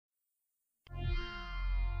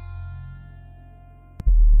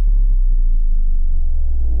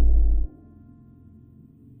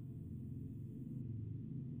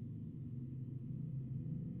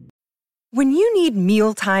When you need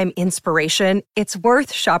mealtime inspiration, it's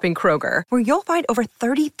worth shopping Kroger, where you'll find over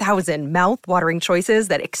 30,000 mouth-watering choices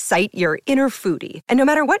that excite your inner foodie. And no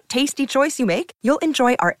matter what tasty choice you make, you'll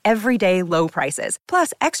enjoy our everyday low prices,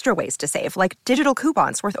 plus extra ways to save, like digital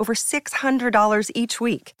coupons worth over $600 each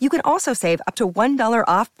week. You can also save up to $1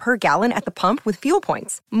 off per gallon at the pump with fuel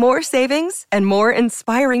points. More savings and more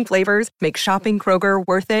inspiring flavors make shopping Kroger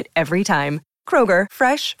worth it every time. Kroger,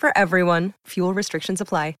 fresh for everyone. Fuel restrictions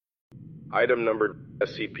apply. Item number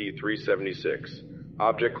SCP-376.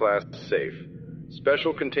 Object class safe.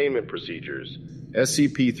 Special containment procedures.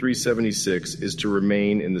 SCP-376 is to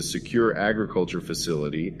remain in the secure agriculture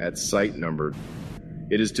facility at site number.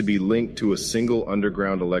 It is to be linked to a single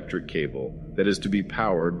underground electric cable that is to be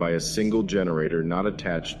powered by a single generator not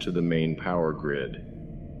attached to the main power grid.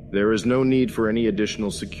 There is no need for any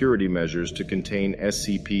additional security measures to contain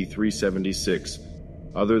SCP-376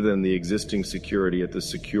 other than the existing security at the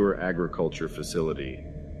secure agriculture facility.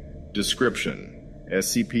 Description: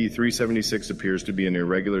 SCP-376 appears to be an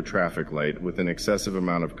irregular traffic light with an excessive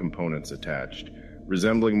amount of components attached,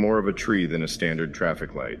 resembling more of a tree than a standard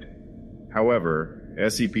traffic light. However,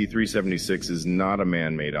 SCP-376 is not a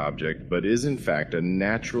man-made object, but is in fact a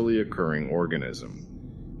naturally occurring organism.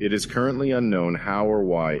 It is currently unknown how or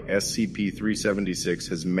why SCP-376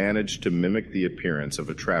 has managed to mimic the appearance of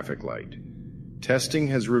a traffic light. Testing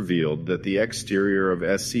has revealed that the exterior of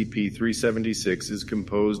SCP-376 is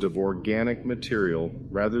composed of organic material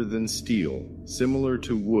rather than steel, similar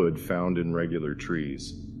to wood found in regular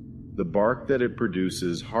trees. The bark that it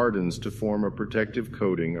produces hardens to form a protective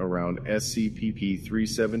coating around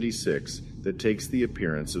SCP-376 that takes the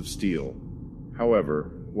appearance of steel. However,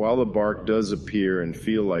 while the bark does appear and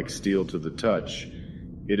feel like steel to the touch,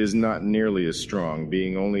 it is not nearly as strong,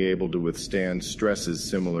 being only able to withstand stresses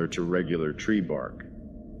similar to regular tree bark.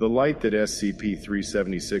 The light that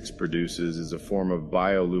SCP-376 produces is a form of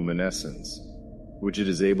bioluminescence, which it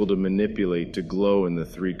is able to manipulate to glow in the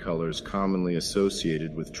three colors commonly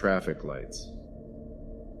associated with traffic lights: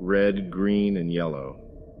 red, green, and yellow.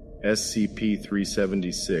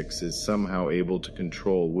 SCP-376 is somehow able to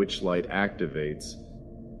control which light activates,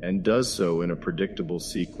 and does so in a predictable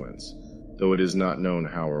sequence, though it is not known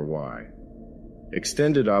how or why.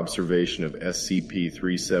 Extended observation of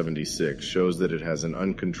SCP-376 shows that it has an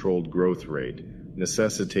uncontrolled growth rate,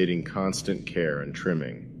 necessitating constant care and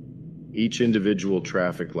trimming. Each individual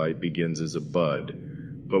traffic light begins as a bud,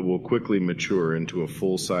 but will quickly mature into a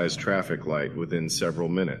full-size traffic light within several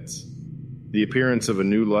minutes. The appearance of a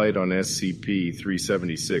new light on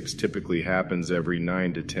SCP-376 typically happens every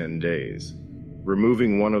 9 to 10 days.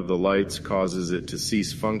 Removing one of the lights causes it to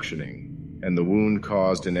cease functioning, and the wound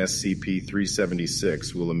caused in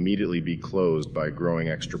SCP-376 will immediately be closed by growing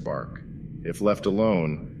extra bark. If left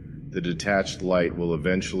alone, the detached light will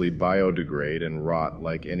eventually biodegrade and rot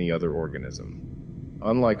like any other organism.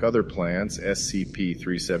 Unlike other plants,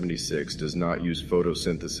 SCP-376 does not use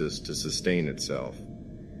photosynthesis to sustain itself.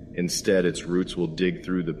 Instead, its roots will dig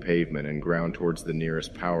through the pavement and ground towards the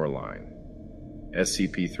nearest power line.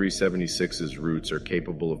 SCP-376's roots are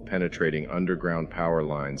capable of penetrating underground power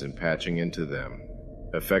lines and patching into them,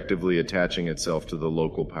 effectively attaching itself to the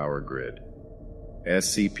local power grid.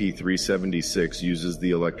 SCP-376 uses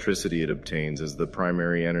the electricity it obtains as the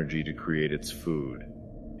primary energy to create its food.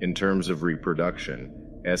 In terms of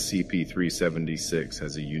reproduction, SCP-376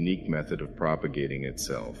 has a unique method of propagating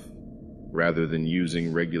itself. Rather than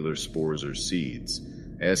using regular spores or seeds,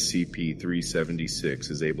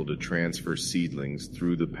 SCP-376 is able to transfer seedlings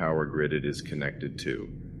through the power grid it is connected to,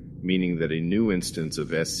 meaning that a new instance of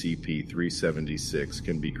SCP-376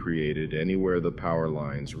 can be created anywhere the power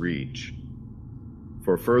lines reach.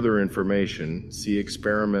 For further information, see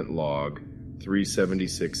Experiment Log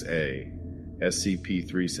 376-A.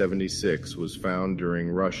 SCP-376 was found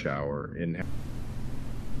during rush hour in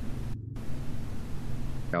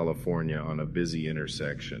California on a busy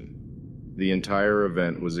intersection. The entire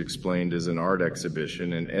event was explained as an art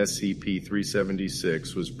exhibition, and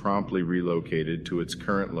SCP-376 was promptly relocated to its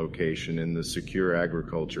current location in the secure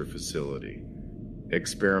agriculture facility.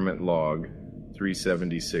 Experiment Log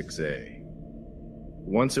 376-A.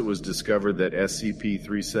 Once it was discovered that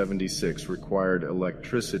SCP-376 required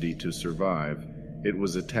electricity to survive, it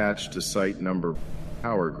was attached to Site Number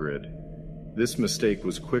power grid. This mistake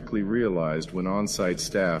was quickly realized when on-site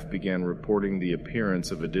staff began reporting the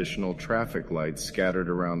appearance of additional traffic lights scattered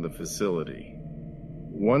around the facility.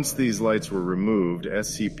 Once these lights were removed,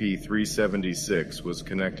 SCP-376 was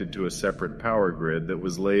connected to a separate power grid that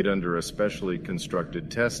was laid under a specially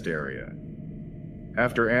constructed test area.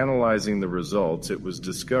 After analyzing the results, it was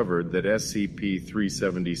discovered that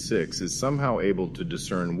SCP-376 is somehow able to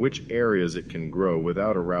discern which areas it can grow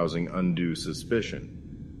without arousing undue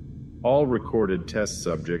suspicion. All recorded test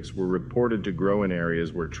subjects were reported to grow in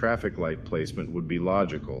areas where traffic light placement would be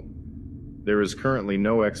logical. There is currently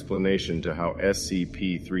no explanation to how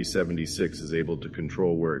SCP-376 is able to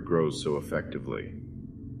control where it grows so effectively.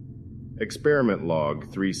 Experiment Log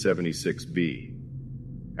 376-B.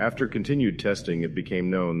 After continued testing, it became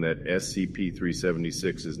known that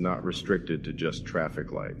SCP-376 is not restricted to just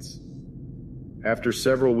traffic lights. After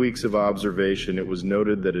several weeks of observation, it was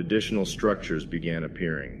noted that additional structures began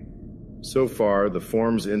appearing. So far, the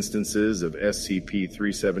form's instances of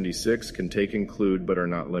SCP-376 can include but are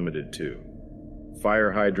not limited to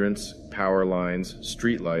fire hydrants, power lines,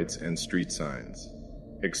 streetlights, and street signs.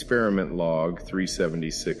 Experiment Log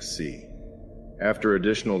 376-C. After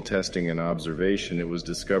additional testing and observation, it was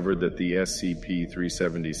discovered that the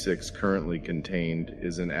SCP-376 currently contained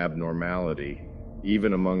is an abnormality,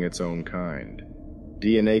 even among its own kind.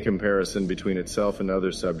 DNA comparison between itself and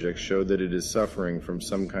other subjects showed that it is suffering from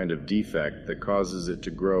some kind of defect that causes it to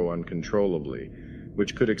grow uncontrollably,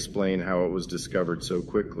 which could explain how it was discovered so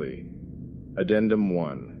quickly. Addendum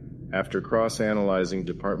 1. After cross-analyzing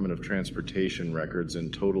Department of Transportation records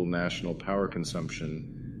and total national power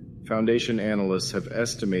consumption, Foundation analysts have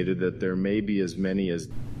estimated that there may be as many as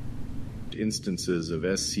instances of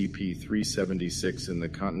SCP-376 in the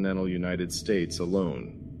continental United States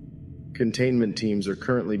alone. Containment teams are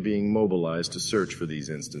currently being mobilized to search for these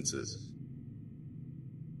instances.